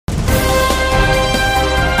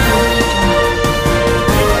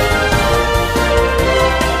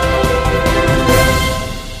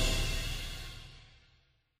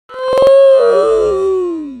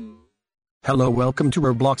Hello, welcome to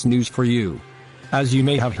Roblox News for You. As you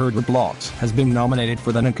may have heard, Roblox has been nominated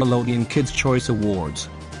for the Nickelodeon Kids' Choice Awards.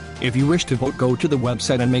 If you wish to vote, go to the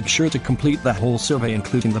website and make sure to complete the whole survey,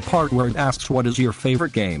 including the part where it asks what is your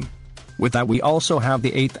favorite game. With that, we also have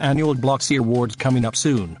the 8th annual Bloxy Awards coming up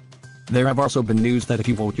soon. There have also been news that if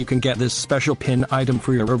you vote, you can get this special pin item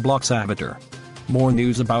for your Roblox avatar. More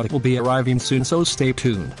news about it will be arriving soon, so stay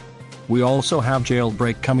tuned. We also have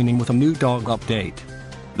Jailbreak coming in with a new dog update.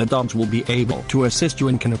 The dogs will be able to assist you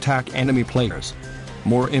and can attack enemy players.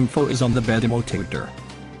 More info is on the bed emotator.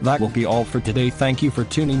 That will be all for today. Thank you for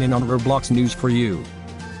tuning in on Roblox News for You.